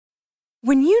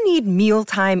When you need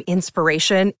mealtime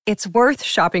inspiration, it's worth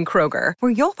shopping Kroger,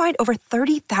 where you'll find over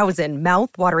 30,000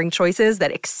 mouth-watering choices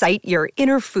that excite your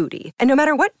inner foodie. And no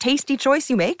matter what tasty choice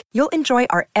you make, you'll enjoy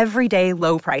our everyday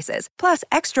low prices, plus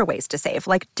extra ways to save,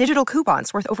 like digital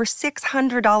coupons worth over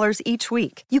 $600 each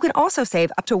week. You can also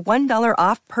save up to $1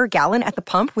 off per gallon at the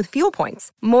pump with fuel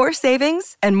points. More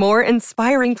savings and more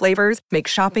inspiring flavors make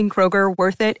shopping Kroger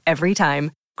worth it every time.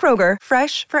 Kroger,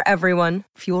 fresh for everyone.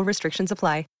 Fuel restrictions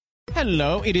apply.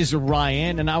 Hello, it is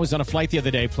Ryan, and I was on a flight the other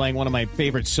day playing one of my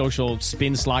favorite social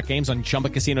spin slot games on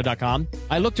ChumbaCasino.com.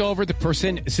 I looked over at the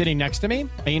person sitting next to me,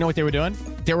 and you know what they were doing?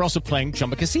 They were also playing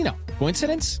Chumba Casino.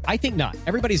 Coincidence? I think not.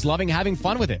 Everybody's loving having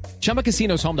fun with it. Chumba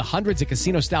Casino is home to hundreds of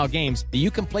casino-style games that you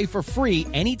can play for free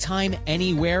anytime,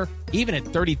 anywhere, even at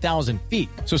 30,000 feet.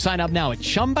 So sign up now at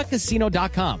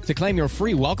ChumbaCasino.com to claim your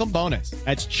free welcome bonus.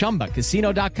 That's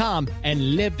ChumbaCasino.com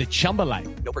and live the Chumba life.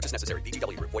 No purchase necessary.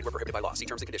 VGW. Void where prohibited by law. See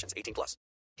terms and conditions. 18+.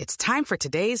 It's time for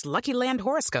today's Lucky Land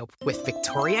horoscope with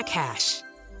Victoria Cash.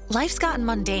 Life's gotten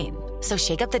mundane, so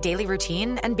shake up the daily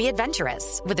routine and be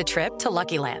adventurous with a trip to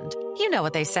Lucky Land. You know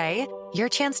what they say. Your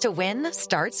chance to win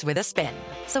starts with a spin.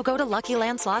 So go to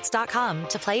LuckyLandSlots.com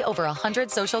to play over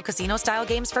 100 social casino-style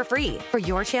games for free for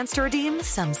your chance to redeem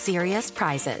some serious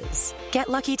prizes. Get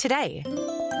lucky today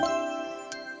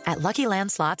at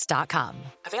LuckyLandSlots.com.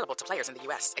 Available to players in the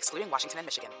U.S., excluding Washington and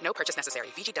Michigan. No purchase necessary.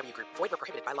 VGW Group. Void where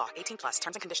prohibited by law. 18+.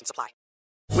 Terms and conditions apply.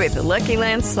 With the Lucky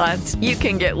Land Slots, you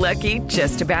can get lucky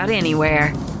just about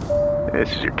anywhere.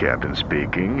 This is your captain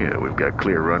speaking. We've got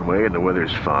clear runway and the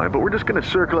weather's fine, but we're just going to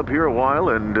circle up here a while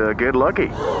and get lucky.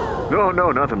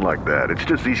 No, nothing like that. It's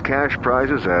just these cash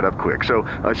prizes add up quick. So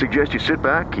I suggest you sit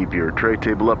back, keep your tray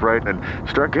table upright, and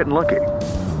start getting lucky.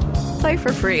 Play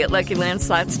for free at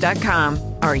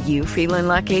LuckyLandSlots.com. Are you feeling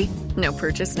lucky? No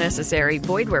purchase necessary.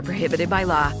 Void where prohibited by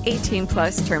law.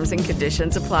 18+ terms and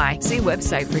conditions apply. See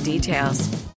website for details.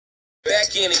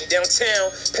 Back in it, downtown,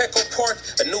 Petco Park,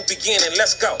 a new beginning,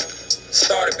 let's go.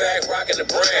 Started back rocking the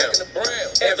brown.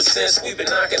 Ever since we've been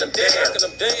knocking them down.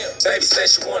 Baby said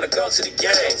she wanna go to the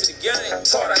game.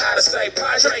 Taught her how to say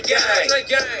Padre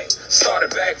gang.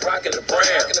 Started back rocking the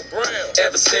brown.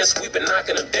 Ever since we've been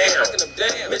knocking them down.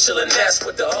 Mitchell and Ness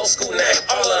with the old school name.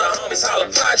 All of the homies holler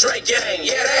Padre gang.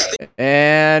 Yeah, they.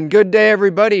 And good day,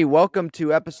 everybody. Welcome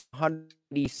to episode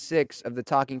 186 of the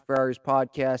Talking Friars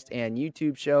podcast and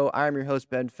YouTube show. I'm your host,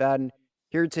 Ben Fadden.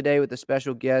 Here today with a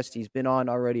special guest. He's been on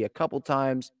already a couple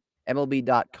times,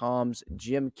 MLB.com's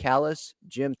Jim Callis.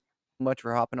 Jim, thank you so much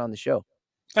for hopping on the show.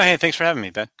 Oh, hey, thanks for having me,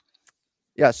 Ben.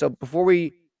 Yeah, so before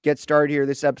we get started here,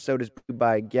 this episode is brought to you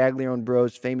by Gaglione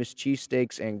Bros, famous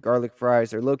cheesesteaks and garlic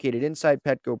fries. They're located inside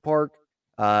Petco Park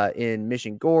in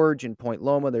Mission Gorge and Point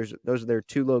Loma. Those are their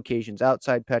two locations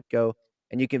outside Petco.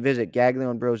 And you can visit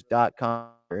GaglioneBros.com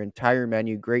for their entire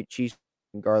menu, great cheese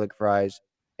and garlic fries.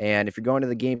 And if you're going to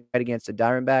the game against the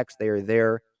Diamondbacks, they are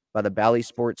there by the Bally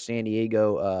Sports San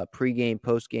Diego pregame,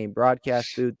 postgame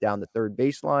broadcast booth down the third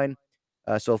baseline.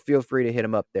 So feel free to hit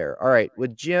them up there. All right,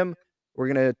 with Jim,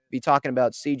 we're going to be talking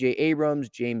about C.J. Abrams,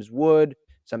 James Wood,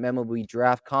 some MLB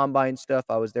draft combine stuff.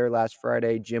 I was there last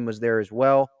Friday. Jim was there as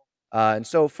well. And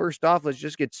so first off, let's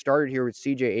just get started here with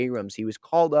C.J. Abrams. He was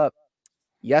called up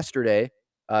yesterday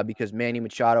because Manny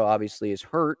Machado obviously is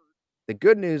hurt. The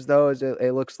good news, though, is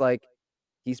it looks like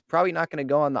he's probably not going to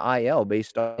go on the IL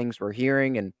based on things we're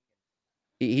hearing, and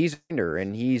he's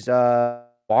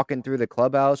walking through the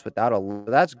clubhouse without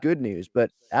that's good news. But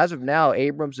as of now,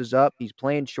 Abrams is up. He's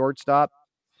playing shortstop.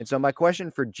 And so my question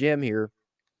for Jim here,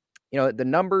 the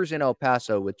numbers in El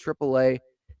Paso with AAA,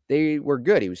 they were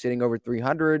good. He was sitting over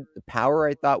 300. The power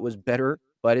I thought was better,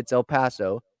 but it's El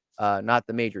Paso, not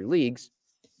the major leagues.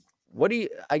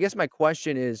 I guess my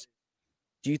question is,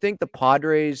 do you think the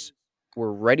Padres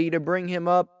were ready to bring him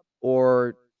up,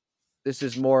 or this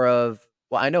is more of,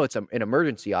 well, I know it's an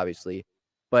emergency, obviously,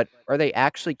 but are they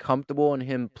actually comfortable in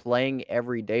him playing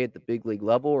every day at the big league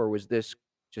level, or was this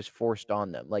just forced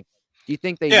on them? Like, do you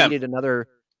think they needed another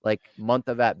month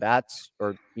of at-bats,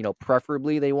 or,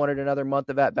 preferably they wanted another month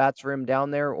of at-bats for him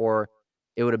down there, or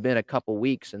it would have been a couple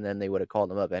weeks and then they would have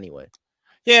called him up anyway?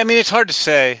 Yeah, I mean, it's hard to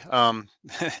say. That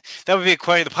would be a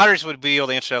question. The Padres would be able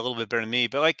to answer that a little bit better than me.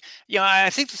 But,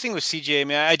 I think the thing with CJ, I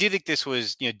mean, I do think this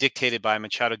was, dictated by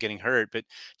Machado getting hurt. But,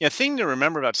 the thing to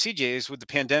remember about CJ is with the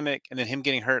pandemic and then him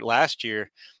getting hurt last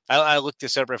year, I looked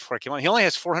this up right before I came on. He only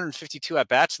has 452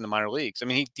 at-bats in the minor leagues. I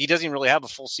mean, he doesn't really have a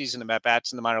full season of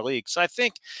at-bats in the minor leagues. So I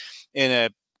think in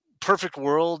a perfect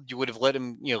world, you would have let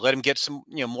him get some,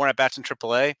 more at bats in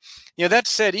AAA. That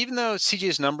said, even though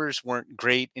CJ's numbers weren't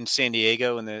great in San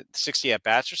Diego and the 60 at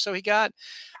bats or so he got,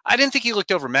 I didn't think he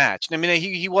looked overmatched. I mean,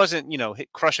 he wasn't,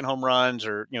 crushing home runs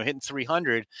or, hitting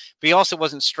 300, but he also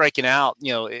wasn't striking out,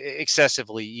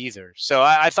 excessively either. So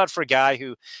I thought for a guy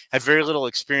who had very little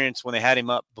experience when they had him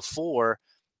up before,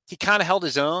 he kind of held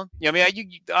his own.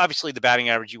 Obviously the batting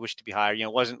average you wish to be higher.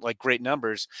 It wasn't like great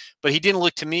numbers, but he didn't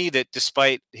look to me that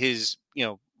despite his,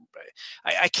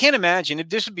 I can't imagine if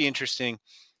this would be interesting.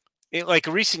 Like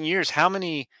recent years, how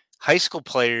many high school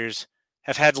players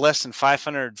have had less than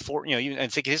 500, even I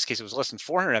think in his case it was less than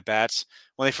 400 at bats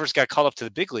when they first got called up to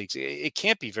the big leagues. It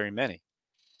can't be very many.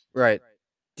 Right.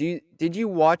 Did you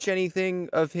watch anything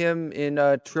of him in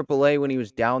AAA when he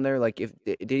was down there? Like,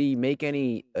 did he make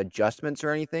any adjustments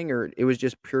or anything, or it was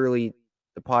just purely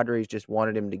the Padres just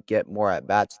wanted him to get more at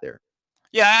bats there?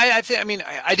 Yeah,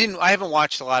 I haven't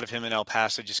watched a lot of him in El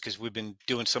Paso just because we've been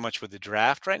doing so much with the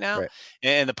draft right now, Right.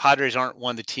 and the Padres aren't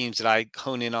one of the teams that I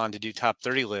hone in on to do top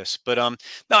 30 lists. But no,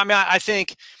 I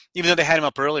think even though they had him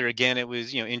up earlier, again, it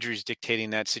was injuries dictating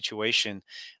that situation.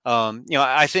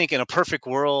 I think in a perfect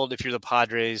world, if you're the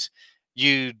Padres,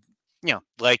 you'd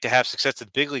like to have success at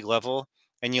the big league level.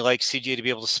 And you like CJ to be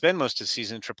able to spend most of the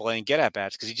season in AAA and get at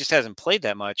bats because he just hasn't played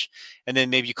that much. And then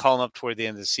maybe you call him up toward the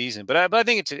end of the season. But I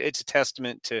think it's a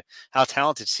testament to how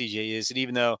talented CJ is. And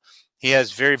even though he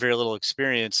has very, very little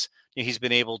experience, he's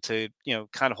been able to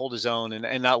kind of hold his own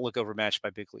and not look overmatched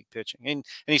by big league pitching. And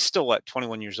he's still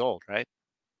 21 years old, right?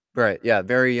 Right. Yeah.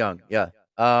 Very young. Yeah.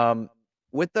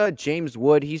 With James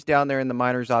Wood, he's down there in the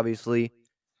minors, obviously,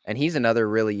 and he's another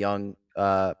really young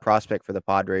prospect for the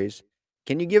Padres.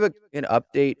 Can you give an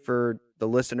update for the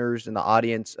listeners and the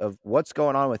audience of what's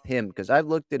going on with him? Because I've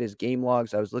looked at his game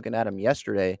logs. I was looking at him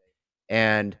yesterday,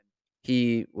 and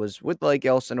he was with Lake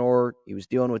Elsinore. He was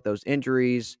dealing with those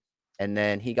injuries, and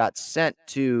then he got sent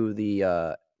to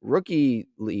the rookie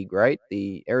league, right?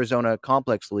 The Arizona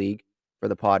Complex League for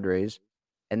the Padres,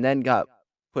 and then got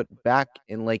put back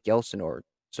in Lake Elsinore.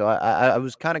 So I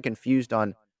was kind of confused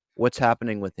on what's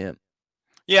happening with him.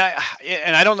 Yeah,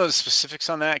 and I don't know the specifics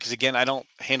on that because, again, I don't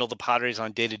handle the Padres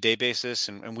on a day-to-day basis,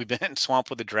 and we've been swamped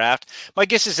with the draft. My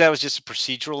guess is that was just a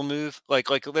procedural move. Like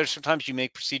there's sometimes you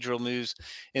make procedural moves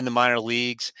in the minor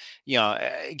leagues.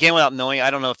 Again, without knowing, I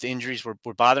don't know if the injuries were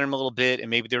bothering him a little bit, and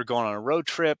maybe they were going on a road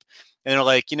trip, and they're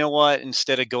like, you know what?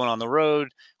 Instead of going on the road,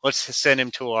 let's send him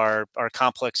to our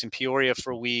complex in Peoria for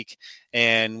a week,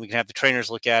 and we can have the trainers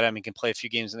look at him. He can play a few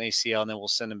games in the ACL, and then we'll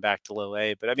send him back to low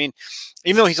A. But I mean,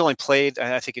 even though he's only played,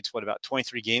 I think it's about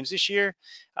 23 games this year.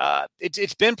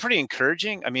 It's been pretty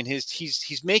encouraging. I mean,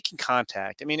 he's making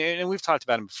contact. I mean, and we've talked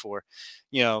about him before.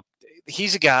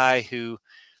 He's a guy who,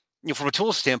 from a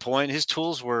tool standpoint, his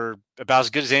tools were about as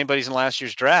good as anybody's in last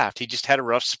year's draft. He just had a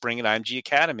rough spring at IMG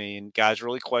Academy, and guys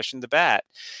really questioned the bat.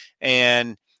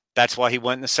 And that's why he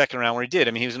went in the second round where he did.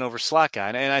 I mean, he was an over-slot guy.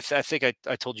 And I think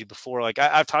I told you before, like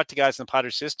I've talked to guys in the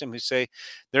Padres system who say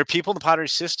there are people in the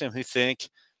Padres system who think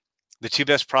the two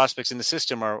best prospects in the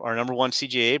system are number one,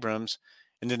 CJ Abrams,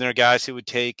 and then there are guys who would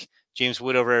take James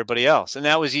Wood over everybody else. And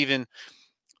that was even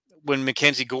when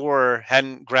Mackenzie Gore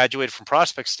hadn't graduated from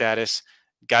prospect status.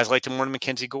 Guys liked him more than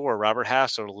Mackenzie Gore, Robert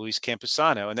Hassel, Luis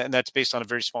Campusano, and that's based on a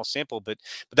very small sample. But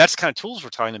that's the kind of tools we're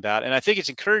talking about. And I think it's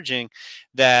encouraging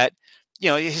that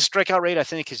his strikeout rate, I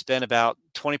think, has been about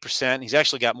 20%. He's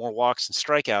actually got more walks than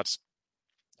strikeouts.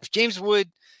 If James Wood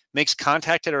makes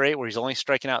contact at a rate where he's only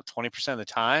striking out 20% of the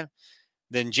time,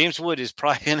 then James Wood is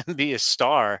probably going to be a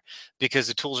star because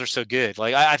the tools are so good.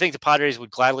 Like I think the Padres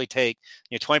would gladly take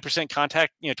 20%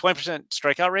 contact, 20%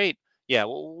 strikeout rate. Yeah,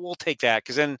 we'll take that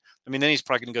because then he's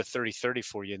probably going to go 30-30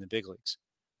 for you in the big leagues.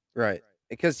 Right.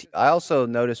 Because I also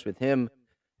noticed with him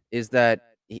is that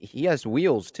he has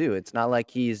wheels too. It's not like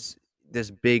he's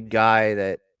this big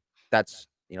guy that's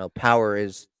power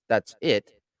that's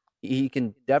it. He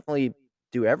can definitely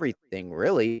do everything,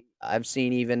 really. I've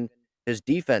seen even his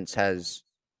defense has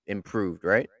improved,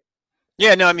 right?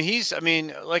 Yeah, no,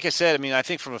 like I said, I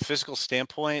think from a physical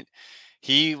standpoint,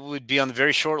 he would be on the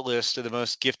very short list of the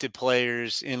most gifted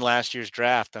players in last year's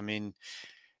draft. I mean,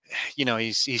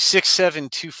 he's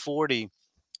 6'7", 240.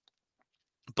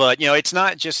 But, it's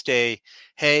not just hey,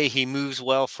 he moves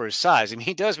well for his size. I mean,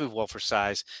 he does move well for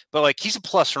size, but like he's a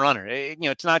plus runner.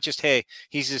 It's not just, hey,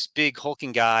 he's this big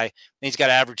hulking guy and he's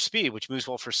got average speed, which moves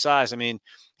well for size. I mean,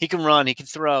 he can run, he can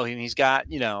throw, he's got,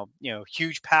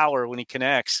 huge power when he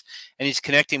connects, and he's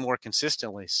connecting more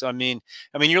consistently. So, I mean,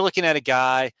 you're looking at a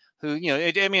guy who,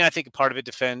 I think part of it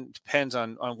depends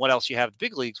on what else you have in the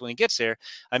big leagues when he gets there.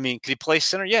 I mean, could he play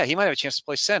center? Yeah, he might have a chance to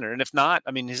play center. And if not,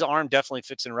 his arm definitely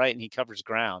fits in right and he covers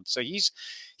ground. So he's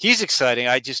exciting.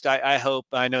 I hope,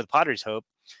 I know the Padres hope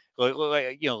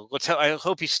I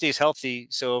hope he stays healthy.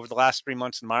 So over the last 3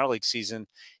 months in the minor league season,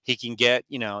 he can get,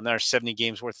 another 70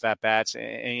 games worth of at bats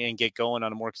and get going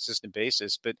on a more consistent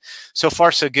basis. But so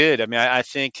far, so good. I mean, I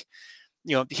think,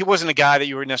 he wasn't a guy that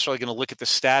you were necessarily going to look at the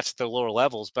stats at the lower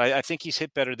levels, but I think he's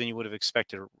hit better than you would have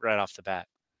expected right off the bat.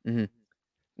 Mm-hmm.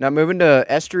 Now moving to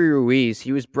Esteury Ruiz,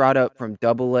 he was brought up from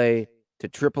AA to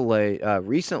AAA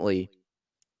recently,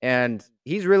 and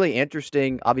he's really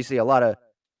interesting. Obviously, a lot of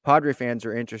Padre fans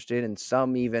are interested, and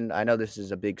some even, I know this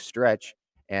is a big stretch,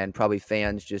 and probably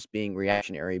fans just being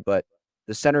reactionary, but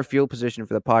the center field position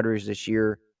for the Padres this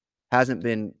year hasn't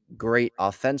been great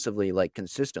offensively, like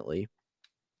consistently.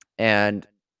 And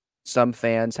some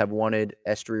fans have wanted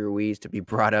Esteury Ruiz to be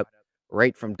brought up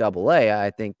right from AA.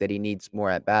 I think that he needs more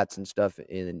at bats and stuff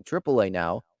in AAA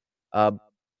now.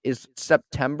 Is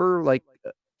September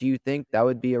do you think that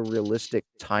would be a realistic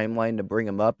timeline to bring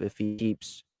him up if he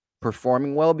keeps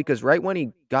performing well? Because right when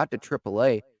he got to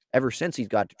AAA, ever since he's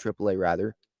got to AAA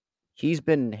rather, he's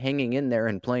been hanging in there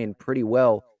and playing pretty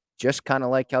well, just kind of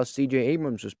like how CJ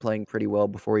Abrams was playing pretty well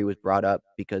before he was brought up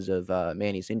because of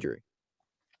Manny's injury.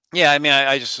 Yeah, I mean,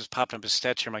 I just was popping up his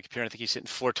stats here on my computer. I think he's hitting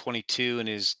 422 in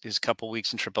his couple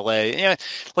weeks in AAA. Yeah,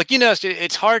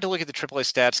 it's hard to look at the AAA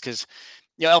stats because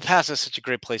El Paso is such a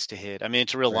great place to hit. I mean,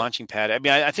 it's a real launching pad. I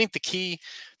mean, I think the key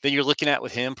that you're looking at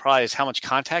with him probably is how much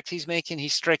contact he's making.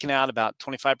 He's striking out about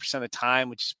 25% of the time,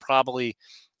 which is probably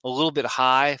a little bit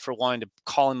high for wanting to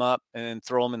call him up and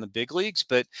throw him in the big leagues.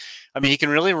 But I mean, he can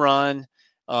really run.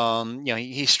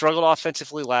 He struggled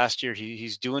offensively last year.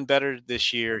 He's doing better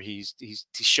this year. He's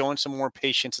showing some more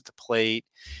patience at the plate.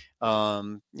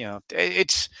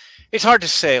 It's hard to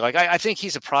say. Like I think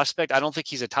he's a prospect. I don't think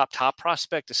he's a top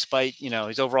prospect, despite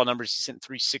his overall numbers. He's hitting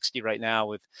 360 right now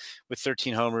with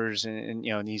 13 homers, and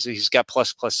he's got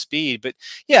plus speed. But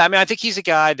yeah, I mean, I think he's a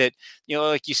guy that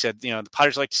like you said, the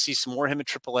Padres like to see some more of him at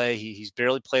AAA. He's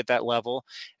barely played at that level,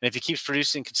 and if he keeps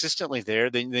producing consistently there,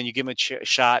 then you give him a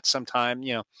shot sometime.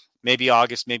 Maybe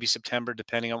August, maybe September,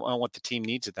 depending on what the team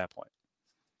needs at that point.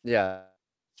 Yeah,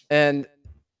 and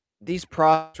these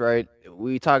props, right?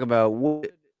 We talk about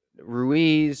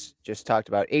Ruiz, just talked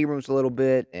about Abrams a little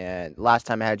bit, and last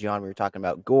time I had you on, we were talking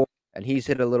about Gore, and he's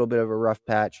hit a little bit of a rough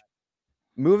patch.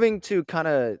 Moving to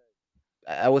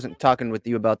I wasn't talking with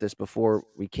you about this before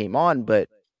we came on, but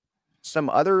some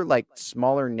other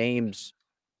smaller names.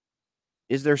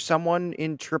 Is there someone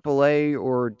in AAA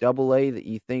or AA that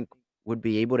you think would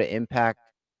be able to impact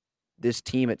this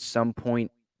team at some point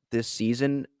this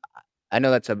season? I know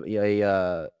that's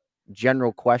a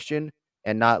general question,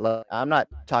 and I'm not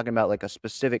talking about a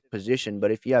specific position,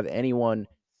 but if you have anyone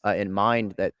in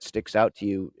mind that sticks out to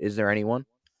you, is there anyone?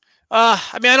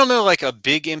 I mean, I don't know, a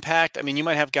big impact. I mean, you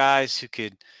might have guys who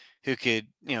could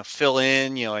fill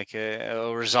in, like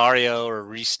a Rosario or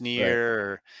Reese Neer,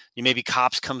 or maybe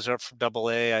Cops comes up from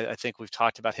AA. I think we've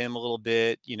talked about him a little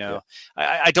bit.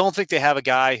 I don't think they have a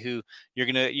guy who you're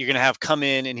gonna have come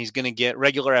in and he's gonna get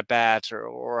regular at bats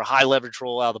or a high leverage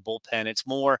role out of the bullpen. It's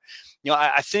more,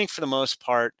 I think for the most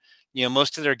part,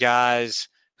 most of their guys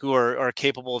who are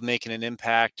capable of making an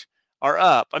impact are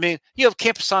up. I mean, you have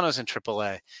Campusano's in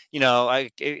AAA.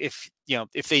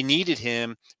 If they needed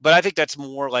him, but I think that's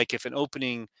more like if an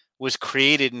opening was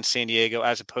created in San Diego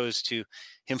as opposed to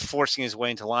him forcing his way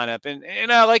into lineup.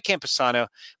 And I like Campusano,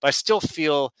 but I still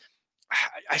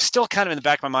kind of in the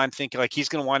back of my mind thinking he's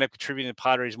going to wind up contributing to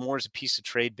Padres more as a piece of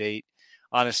trade bait,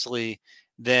 honestly,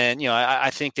 than,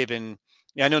 I think they've been.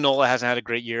 I know Nola hasn't had a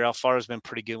great year. Alfaro's been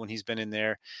pretty good when he's been in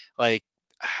there.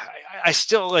 I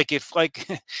still if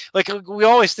we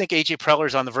always think AJ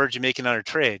Preller's on the verge of making another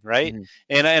trade, right?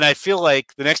 Mm-hmm. And I feel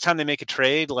like the next time they make a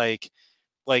trade, like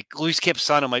Luis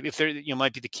Campusano might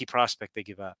be the key prospect they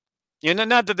give up.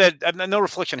 Not that no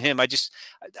reflection on him.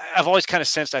 I've always kind of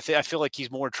sensed I feel like he's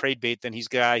more trade bait than he's a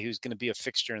guy who's going to be a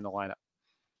fixture in the lineup.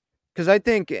 Because I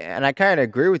think, and I kind of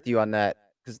agree with you on that,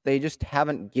 because they just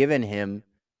haven't given him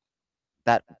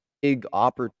that big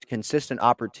consistent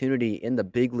opportunity in the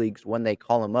big leagues when they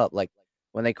call him up. Like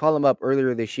when they call him up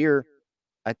earlier this year,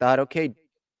 I thought, okay,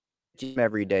 him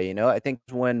every day. I think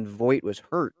when Voit was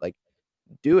hurt,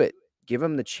 do it, give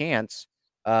him the chance.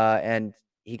 And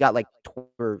he got 12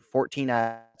 or 14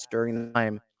 outs during the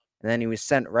time, and then he was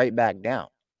sent right back down.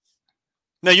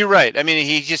 No, you're right. I mean,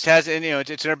 he just has,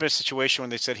 it's an urban situation when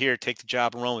they said, here, take the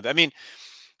job and run with it. I mean,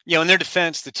 in their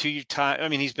defense, the 2 year time, I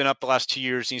mean, he's been up the last 2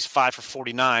 years and he's 5 for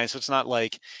 49. So it's not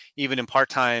like even in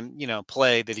part-time,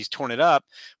 play that he's torn it up,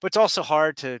 but it's also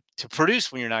hard to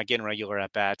produce when you're not getting regular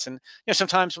at bats. And,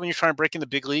 sometimes when you're trying to break in the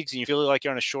big leagues and you feel like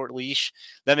you're on a short leash,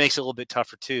 that makes it a little bit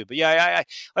tougher too. But yeah, I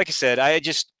like I said,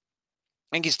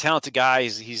 think he's a talented guy.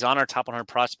 He's on our top 100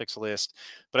 prospects list,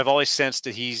 but I've always sensed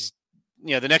that he's,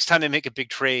 the next time they make a big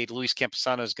trade, Luis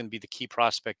Campusano is going to be the key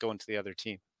prospect going to the other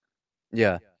team.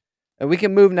 Yeah. And we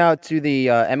can move now to the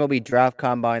MLB Draft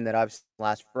Combine that I've seen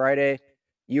last Friday.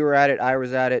 You were at it, I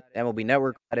was at it, MLB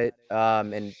Network at it,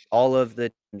 and all of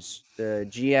the teams, the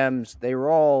GMs, they were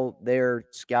all there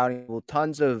scouting. Well,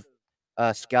 tons of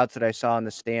scouts that I saw in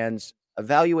the stands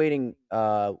evaluating.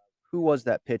 Who was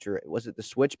that pitcher? Was it the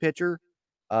switch pitcher?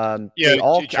 Yeah, They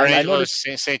all. I Angelo noticed.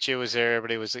 St. was there.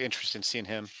 Everybody was interested in seeing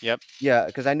him. Yep. Yeah,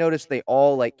 because I noticed they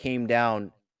all like came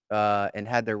down and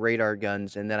had their radar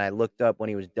guns, and then I looked up when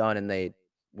he was done, and they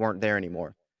weren't there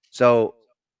anymore. So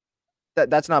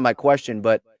that's not my question,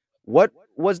 but what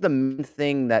was the main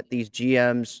thing that these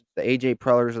GMs, the AJ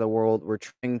Prellers of the world, were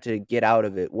trying to get out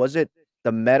of it? Was it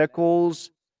the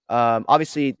medicals?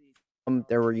 Obviously,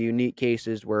 there were unique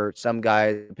cases where some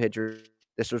guys, pitchers,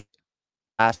 this was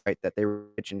last night that they were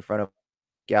pitching in front of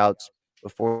scouts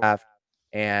before half,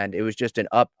 and it was just an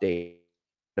update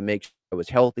to make sure it was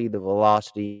healthy, the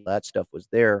velocity, that stuff was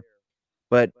there.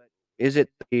 But is it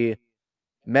the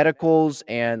medicals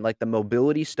and like the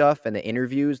mobility stuff and the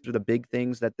interviews are the big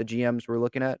things that the GMs were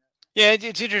looking at? Yeah,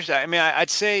 it's interesting. I mean, I'd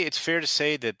say it's fair to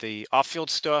say that the off-field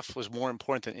stuff was more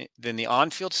important than the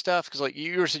on-field stuff because, like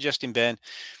you were suggesting, Ben,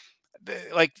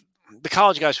 like the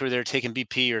college guys who are there taking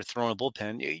BP or throwing a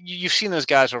bullpen, you've seen those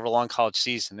guys over a long college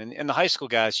season, and the high school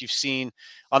guys you've seen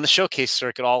on the showcase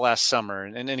circuit all last summer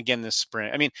and again this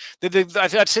spring. I mean,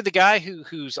 I'd say the guy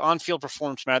whose on-field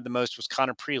performance mattered the most was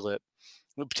Connor Prelip,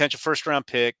 potential first-round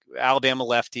pick, Alabama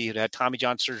lefty who had Tommy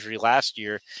John surgery last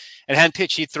year and hadn't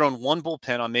pitched. He'd thrown one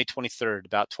bullpen on May 23rd,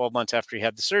 about 12 months after he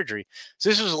had the surgery. So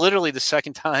this was literally the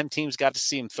second time teams got to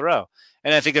see him throw.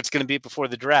 And I think that's going to be before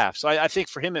the draft. So I think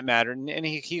for him it mattered, and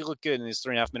he looked good in his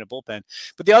 3.5-minute bullpen.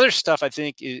 But the other stuff I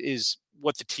think is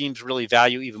what the teams really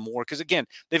value even more because, again,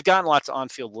 they've gotten lots of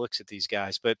on-field looks at these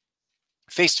guys, but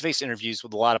face-to-face interviews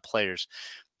with a lot of players.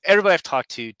 Everybody I've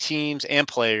talked to, teams and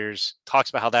players,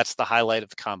 talks about how that's the highlight of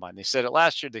the combine. They said it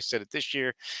last year. They said it this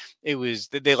year. It was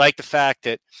they like the fact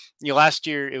that last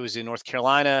year it was in North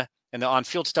Carolina and the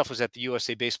on-field stuff was at the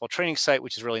USA Baseball Training Site,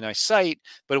 which is a really nice site,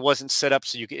 but it wasn't set up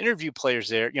so you could interview players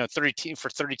there. 30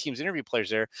 teams interview players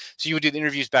there. So you would do the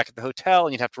interviews back at the hotel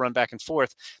and you'd have to run back and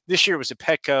forth. This year it was at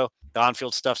Petco. The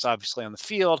on-field stuff's obviously on the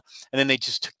field, and then they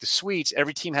just took the suites.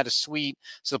 Every team had a suite,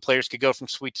 so the players could go from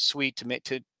suite to suite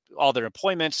to all their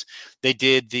appointments. They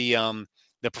did the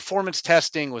performance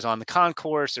testing was on the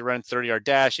concourse. They're running 30-yard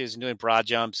dashes and doing broad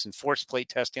jumps and force plate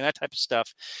testing, that type of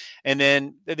stuff. And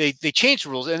then they changed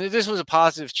the rules. And this was a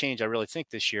positive change, I really think,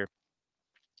 this year.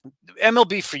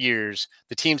 MLB for years,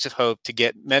 the teams have hoped to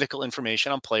get medical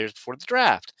information on players before the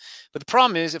draft. But the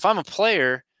problem is, if I'm a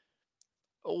player,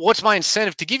 what's my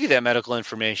incentive to give you that medical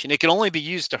information? It can only be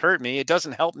used to hurt me. It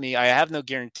doesn't help me. I have no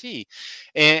guarantee.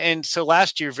 And so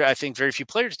last year, I think very few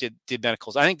players did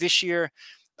medicals. I think this year,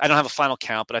 I don't have a final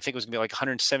count, but I think it was going to be like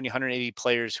 170, 180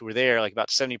 players who were there. Like about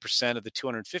 70% of the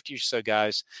 250 or so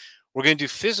guys were going to do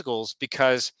physicals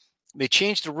because they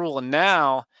changed the rule. And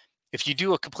now if you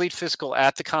do a complete physical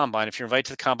at the combine, if you're invited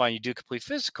to the combine, you do a complete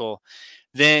physical,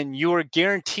 then you're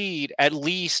guaranteed at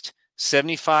least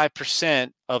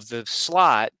 75% of the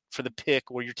slot for the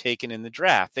pick where you're taken in the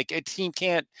draft. Like a team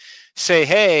can't say,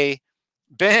 hey,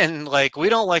 Ben, like, we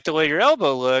don't like the way your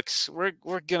elbow looks. We're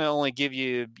going to only give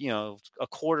you, a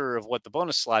quarter of what the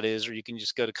bonus slot is, or you can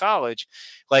just go to college.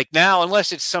 Like now,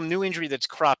 unless it's some new injury that's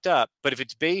cropped up, but if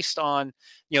it's based on,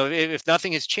 if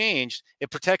nothing has changed,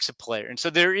 it protects a player. And so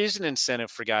there is an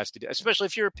incentive for guys to do, especially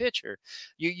if you're a pitcher.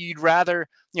 You'd rather,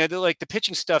 the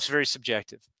pitching stuff's very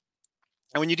subjective.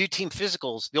 And when you do team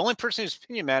physicals, the only person whose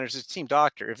opinion matters is the team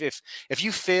doctor. If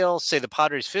you fail, say the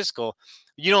Padres physical,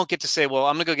 you don't get to say, well,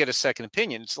 I'm going to go get a second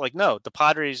opinion. It's like, no, the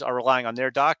Padres are relying on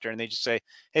their doctor and they just say,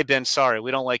 hey, Ben, sorry,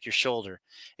 we don't like your shoulder.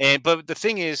 But the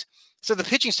thing is, so the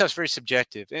pitching stuff is very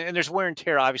subjective and there's wear and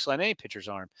tear obviously on any pitcher's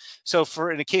arm. So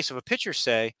in the case of a pitcher,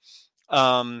 say,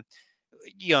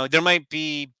 there might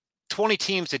be 20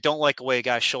 teams that don't like the way a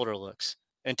guy's shoulder looks.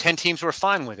 And 10 teams were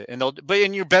fine with it.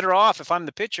 And you're better off, if I'm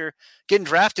the pitcher, getting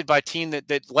drafted by a team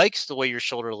that likes the way your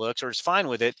shoulder looks or is fine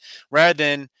with it, rather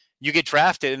than you get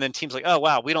drafted and then teams like, oh,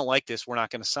 wow, we don't like this, we're not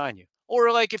going to sign you.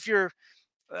 Or like if you're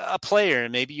a player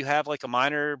and maybe you have like a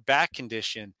minor back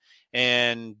condition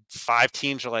and 5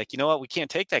 teams are like, you know what, we can't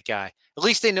take that guy. At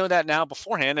least they know that now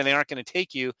beforehand and they aren't going to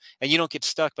take you, and you don't get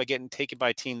stuck by getting taken by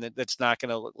a team that's not going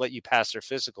to let you pass their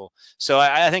physical. So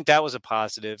I think that was a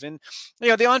positive. And,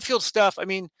 the on-field stuff, I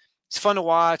mean, it's fun to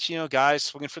watch, guys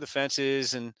swinging for the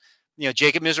fences and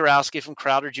Jacob Mizorowski from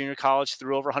Crowder Junior College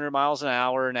threw over 100 miles an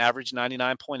hour and averaged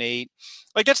 99.8.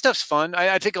 Like, that stuff's fun.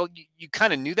 I think you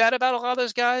kind of knew that about a lot of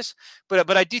those guys,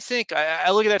 but I do think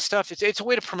I look at that stuff. It's a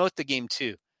way to promote the game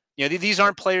too. These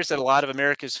aren't players that a lot of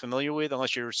America is familiar with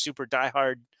unless you're a super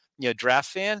diehard draft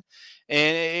fan,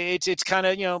 and it's kind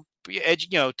of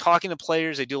talking to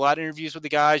players. They do a lot of interviews with the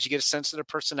guys. You get a sense of their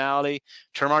personality.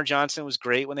 Termarr Johnson was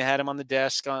great when they had him on the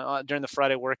desk during the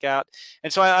Friday workout,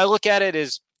 and so I look at it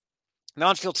as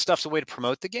non-field stuff's a way to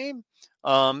promote the game,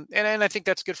 and I think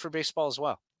that's good for baseball as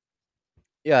well.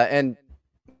 Yeah, and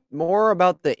more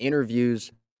about the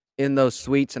interviews in those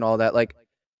suites and all that. Like,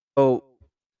 so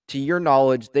to your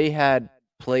knowledge, they had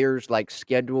players like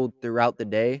scheduled throughout the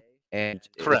day, and it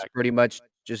was Correct. pretty much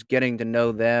just getting to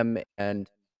know them and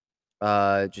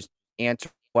just answer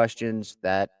questions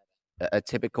that a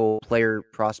typical player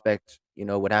prospect,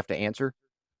 would have to answer.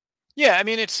 Yeah, I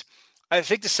mean, I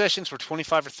think the sessions were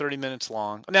 25 or 30 minutes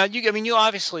long. Now, you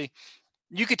obviously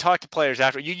you could talk to players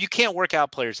after. You can't work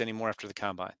out players anymore after the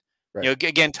combine. Right.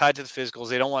 Again, tied to the physicals.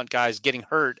 They don't want guys getting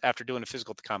hurt after doing a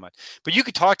physical at the combine. But you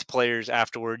could talk to players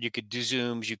afterward. You could do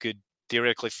Zooms. You could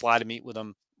theoretically fly to meet with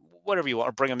them, whatever you want,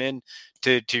 or bring them in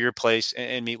to your place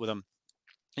and meet with them.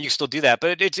 You can still do that,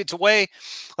 but it's a way,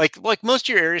 like most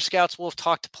of your area scouts will have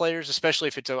talked to players, especially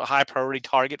if it's a high priority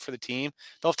target for the team.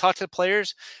 They'll have talked to the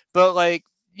players, but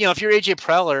if you're AJ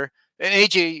Preller, and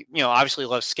AJ, obviously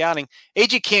loves scouting,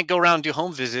 AJ can't go around and do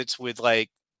home visits with like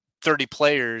 30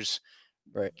 players,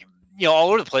 right? All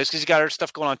over the place because he's got other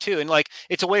stuff going on too. And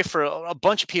it's a way for a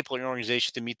bunch of people in your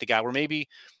organization to meet the guy, where maybe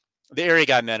the area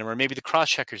guy met him, or maybe the cross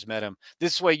checkers met him.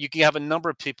 This way you can have a number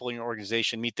of people in your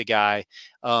organization meet the guy.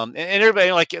 And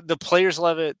everybody, like, the players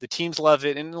love it. The teams love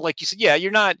it. And like you said,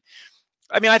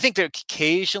 I think that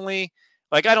occasionally,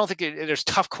 I don't think there's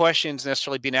tough questions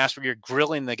necessarily being asked where you're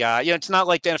grilling the guy. It's not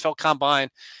like the NFL Combine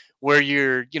where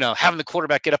you're, having the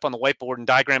quarterback get up on the whiteboard and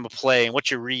diagram a play and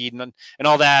what you read and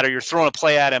all that, or you're throwing a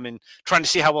play at him and trying to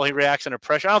see how well he reacts under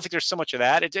pressure. I don't think there's so much of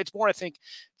that. It's more, I think,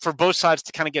 for both sides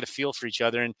to kind of get a feel for each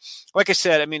other. And like I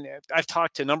said, I've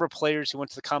talked to a number of players who went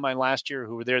to the Combine last year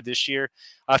who were there this year.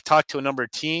 I've talked to a number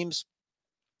of teams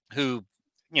who,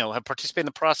 have participated in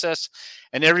the process,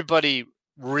 and everybody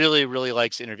really, really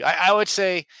likes the interview. I would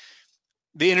say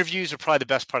the interviews are probably the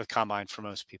best part of the Combine for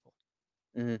most people.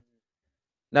 Mm-hmm.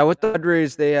 Now, with the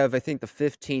Padres, they have, I think, the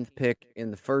 15th pick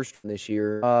in the first this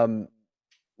year.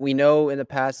 We know in the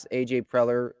past, AJ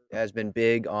Preller has been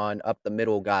big on up the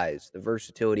middle guys, the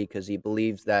versatility, because he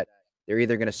believes that they're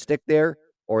either going to stick there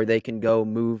or they can go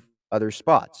move other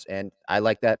spots. And I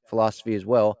like that philosophy as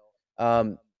well.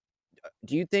 Do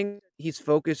you think he's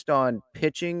focused on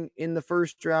pitching in the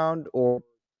first round, or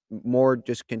more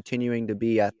just continuing to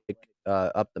be athletic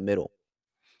up the middle?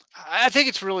 I think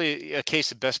it's really a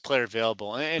case of best player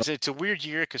available. And it's a weird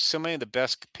year because so many of the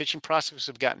best pitching prospects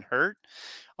have gotten hurt.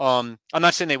 I'm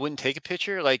not saying they wouldn't take a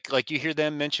pitcher. Like you hear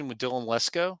them mention with Dylan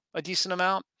Lesko a decent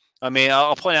amount.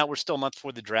 I'll point out we're still a month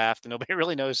before the draft, and nobody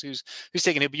really knows who's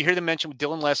taking it. But you hear them mention with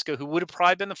Dylan Lesko, who would have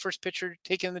probably been the first pitcher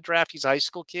taken in the draft. He's a high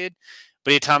school kid,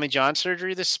 but he had Tommy John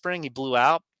surgery this spring. He blew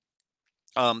out.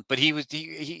 But he was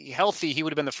healthy. He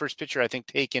would have been the first pitcher, I think,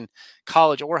 taken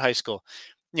college or high school.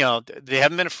 They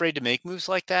haven't been afraid to make moves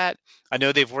like that. I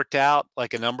know they've worked out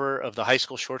like a number of the high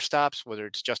school shortstops, whether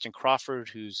it's Justin Crawford,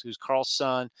 who's Carl's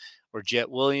son, or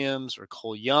Jet Williams, or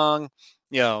Cole Young,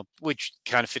 which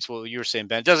kind of fits what you were saying,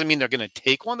 Ben. It doesn't mean they're going to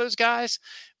take one of those guys,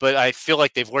 but I feel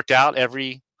like they've worked out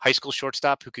every high school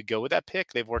shortstop who could go with that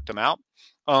pick. They've worked them out.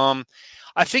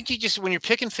 I think when you're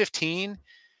picking 15,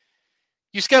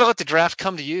 you just got to let the draft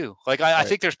come to you. I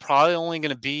think there's probably only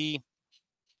going to be,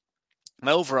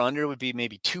 my over-under would be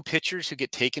maybe 2 pitchers who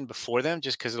get taken before them,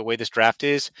 just because of the way this draft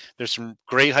is. There's some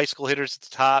great high school hitters at the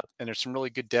top, and there's some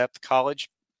really good depth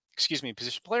position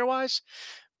player-wise.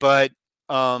 But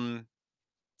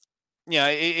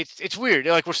it's weird.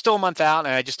 We're still a month out,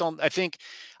 and I don't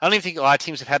even think a lot of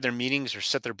teams have had their meetings or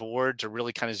set their boards or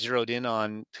really kind of zeroed in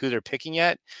on who they're picking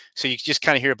yet. So you just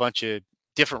kind of hear a bunch of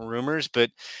different rumors. But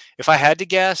if I had to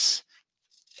guess,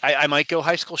 I might go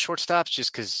high school shortstops,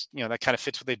 just because that kind of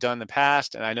fits what they've done in the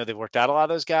past, and I know they've worked out a lot of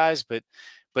those guys. But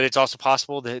it's also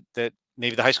possible that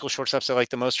maybe the high school shortstops I like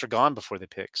the most are gone before they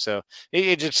pick. So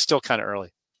it's still kind of early.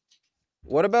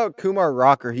 What about Kumar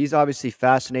Rocker? He's obviously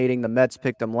fascinating. The Mets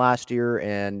picked him last year,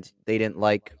 and they didn't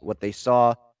like what they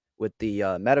saw with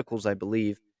the medicals, I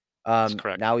believe. That's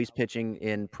correct. Now he's pitching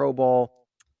in pro ball.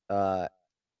 Are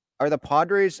the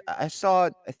Padres? I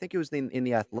think it was in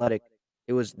the Athletic.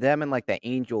 It was them and like the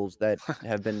Angels that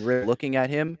have been really looking at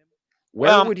him.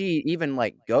 Where would he even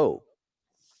go?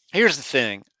 Here's the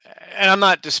thing, and I'm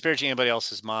not disparaging anybody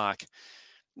else's mock.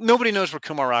 nobody knows where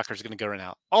Kumar Rocker is going to go right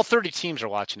now. All 30 teams are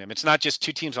watching him. It's not just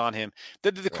 2 teams on him.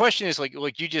 The question is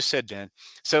like you just said, Ben.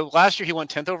 So last year he went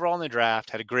 10th overall in the draft,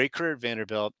 had a great career at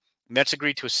Vanderbilt. Mets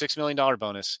agreed to a $6 million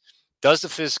bonus, does the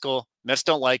physical. Mets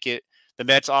don't like it. The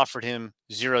Mets offered him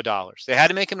 $0. They had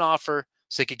to make him an offer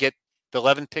so they could get the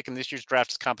 11th pick in this year's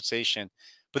draft as compensation,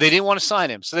 but they didn't want to sign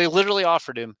him. So they literally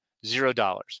offered him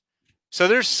 $0. So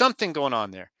there's something going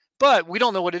on there, but we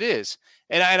don't know what it is.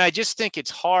 And I just think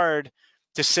it's hard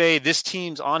to say this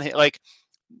team's on him. Like,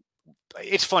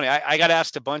 it's funny. I got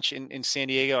asked a bunch in San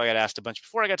Diego. I got asked a bunch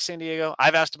before I got to San Diego.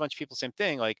 I've asked a bunch of people, same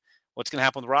thing, like what's going to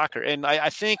happen with Rocker. And I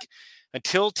think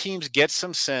until teams get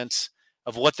some sense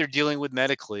of what they're dealing with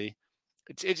medically,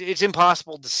 it's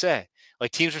impossible to say.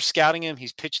 Like, teams are scouting him.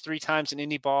 He's pitched 3 times in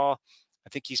indie ball. I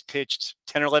think he's pitched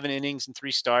 10 or 11 innings in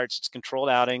 3 starts. It's controlled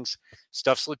outings.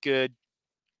 Stuff's look good.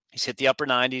 He's hit the upper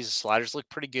 90s. Sliders look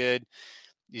pretty good.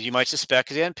 You might suspect,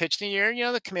 because he hadn't pitched in a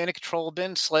year, the command and control have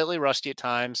been slightly rusty at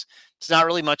times. It's not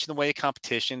really much in the way of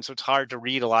competition, so it's hard to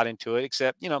read a lot into it,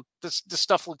 except, this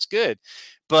stuff looks good.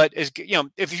 But,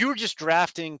 if you were just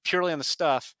drafting purely on the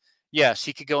stuff, yes,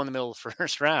 he could go in the middle of the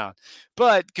first round.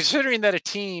 But considering that a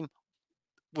team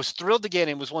was thrilled to get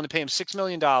him, was willing to pay him $6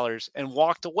 million and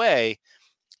walked away,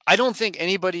 I don't think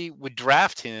anybody would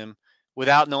draft him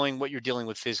without knowing what you're dealing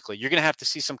with physically. You're going to have to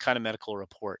see some kind of medical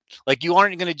report. Like, you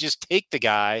aren't going to just take the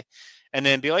guy and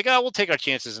then be like, oh, we'll take our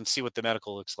chances and see what the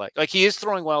medical looks like. Like, he is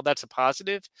throwing well. That's a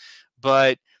positive.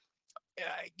 But,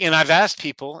 and I've asked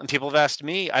people, and people have asked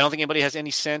me, I don't think anybody has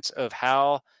any sense of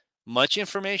how much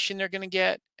information they're going to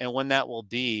get and when that will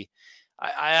be.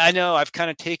 I know I've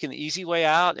kind of taken the easy way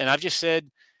out, and I've just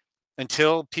said,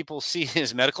 until people see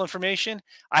his medical information,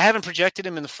 I haven't projected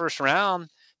him in the first round,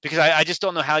 because I just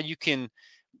don't know how you can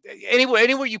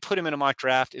anywhere you put him in a mock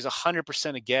draft is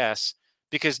 100% a guess,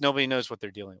 because nobody knows what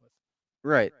they're dealing with.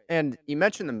 Right. And you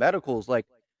mentioned the medicals, like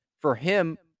for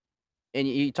him, and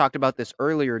you talked about this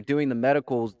earlier, doing the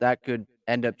medicals, that could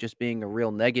end up just being a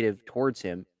real negative towards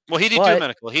him. Well, he didn't do a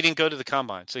medical. He didn't go to the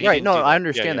combine. So he right. Didn't No, do that. I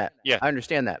understand that. Yeah. I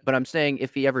understand that. But I'm saying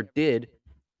if he ever did,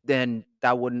 then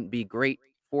that wouldn't be great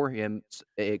for him.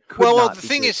 It could well, not the be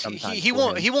thing great is, sometimes he for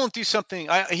won't him. he won't do something.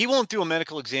 He won't do a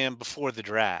medical exam before the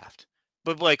draft.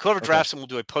 But like whoever drafts him will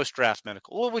do a post-draft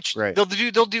medical, which they'll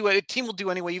do. A team will do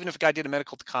anyway, even if a guy did a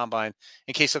medical at the combine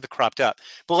in case something cropped up.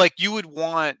 But like, you would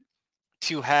want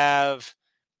to have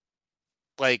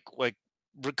like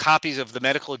copies of the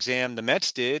medical exam the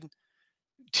Mets did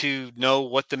to know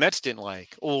what the Mets didn't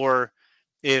like, or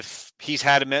if he's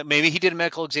had maybe he did a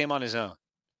medical exam on his own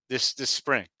this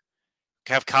spring.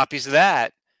 Have copies of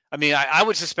that. I mean, I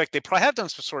would suspect they probably have done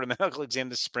some sort of medical exam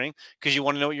this spring, because you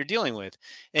want to know what you're dealing with.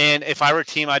 And if I were a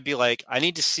team, I'd be like, I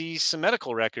need to see some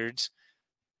medical records,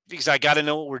 because I got to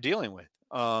know what we're dealing with.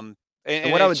 And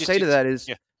what I would say to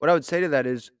that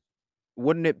is,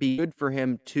 wouldn't it be good for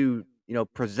him to,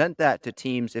 present that to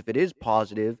teams if it is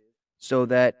positive, so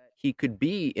that he could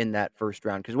be in that first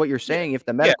round? Because what you're saying, if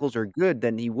the medicals are good,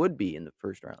 then he would be in the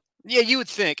first round. Yeah, you would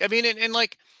think. I mean, and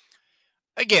like,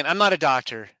 again, I'm not a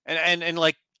doctor, and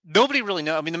like, nobody really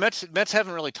knows. I mean, the Mets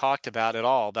haven't really talked about at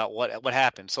all about what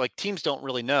happened. So like, teams don't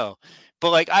really know. But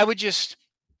like, I would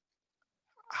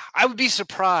be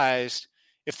surprised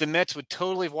if the Mets would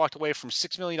totally have walked away from a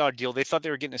 $6 million deal. They thought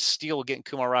they were getting a steal, getting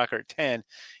Kumar Rocker at 10,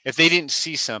 if they didn't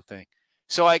see something.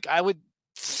 So like, I would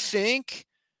think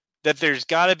that there's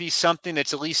got to be something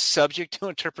that's at least subject to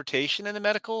interpretation in the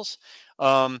medicals.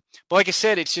 But like I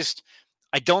said, it's just,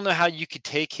 I don't know how you could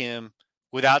take him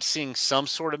without seeing some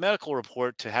sort of medical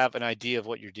report to have an idea of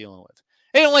what you're dealing with.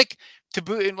 And like,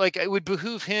 it would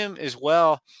behoove him as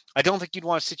well. I don't think you'd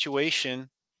want a situation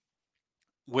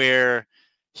where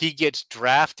he gets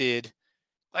drafted.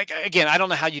 Like, again, I don't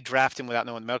know how you draft him without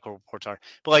knowing what the medical reports are,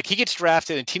 but like, he gets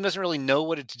drafted and the team doesn't really know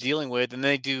what it's dealing with. And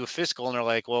they do a physical and they're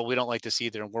like, well, we don't like this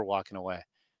either, and we're walking away.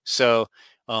 So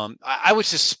I would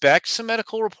suspect some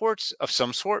medical reports of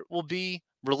some sort will be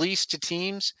released to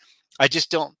teams. I just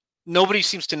don't. Nobody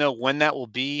seems to know when that will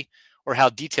be or how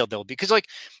detailed they'll be. Because like,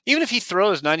 even if he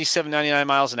throws 97, 99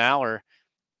 miles an hour,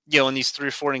 in these 3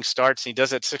 or 4 inning starts, and he does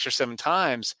that 6 or 7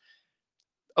 times,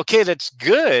 okay, that's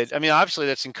good. I mean, obviously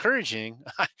that's encouraging.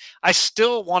 I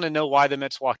still want to know why the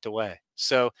Mets walked away.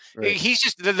 So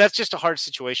that's just a hard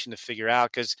situation to figure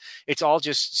out, because it's all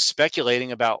just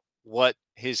speculating about what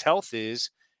his health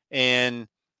is. And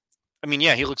I mean,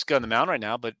 yeah, he looks good on the mound right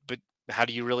now, but how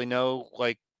do you really know?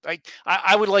 Like,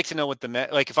 I would like to know what the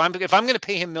Mets, like, if I'm going to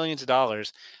pay him millions of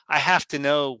dollars, I have to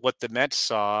know what the Mets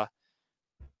saw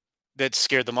that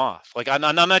scared them off. Like, I'm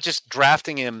not just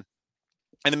drafting him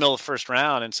in the middle of the first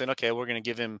round and saying, okay, we're going to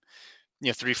give him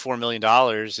 $3-4 million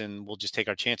and we'll just take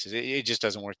our chances. It just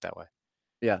doesn't work that way.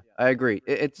 Yeah, I agree.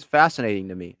 It's fascinating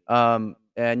to me.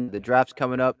 And the draft's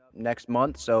coming up next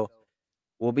month, so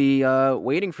we'll be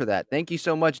waiting for that. Thank you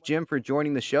so much, Jim, for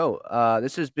joining the show.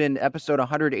 This has been episode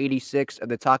 186 of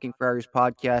the Talking Friars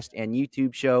podcast and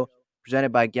YouTube show,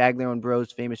 presented by Gaglione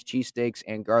Bros, famous cheesesteaks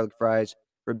and garlic fries.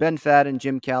 For Ben Fadden and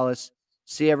Jim Callis,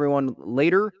 see everyone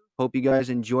later. Hope you guys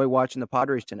enjoy watching the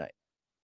Padres tonight.